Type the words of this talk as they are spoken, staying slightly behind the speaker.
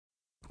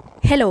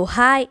Hello,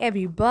 hi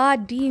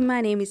everybody.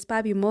 My name is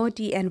Babi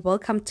Modi and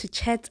welcome to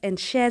Chat and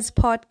Shares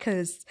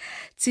podcast.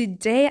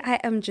 Today I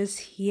am just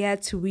here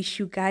to wish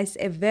you guys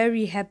a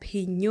very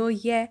happy new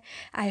year.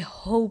 I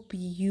hope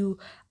you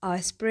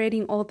are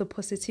spreading all the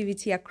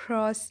positivity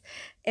across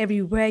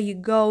everywhere you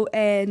go,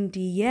 and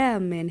yeah,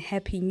 man,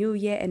 happy new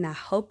year, and I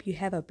hope you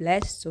have a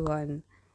blessed one.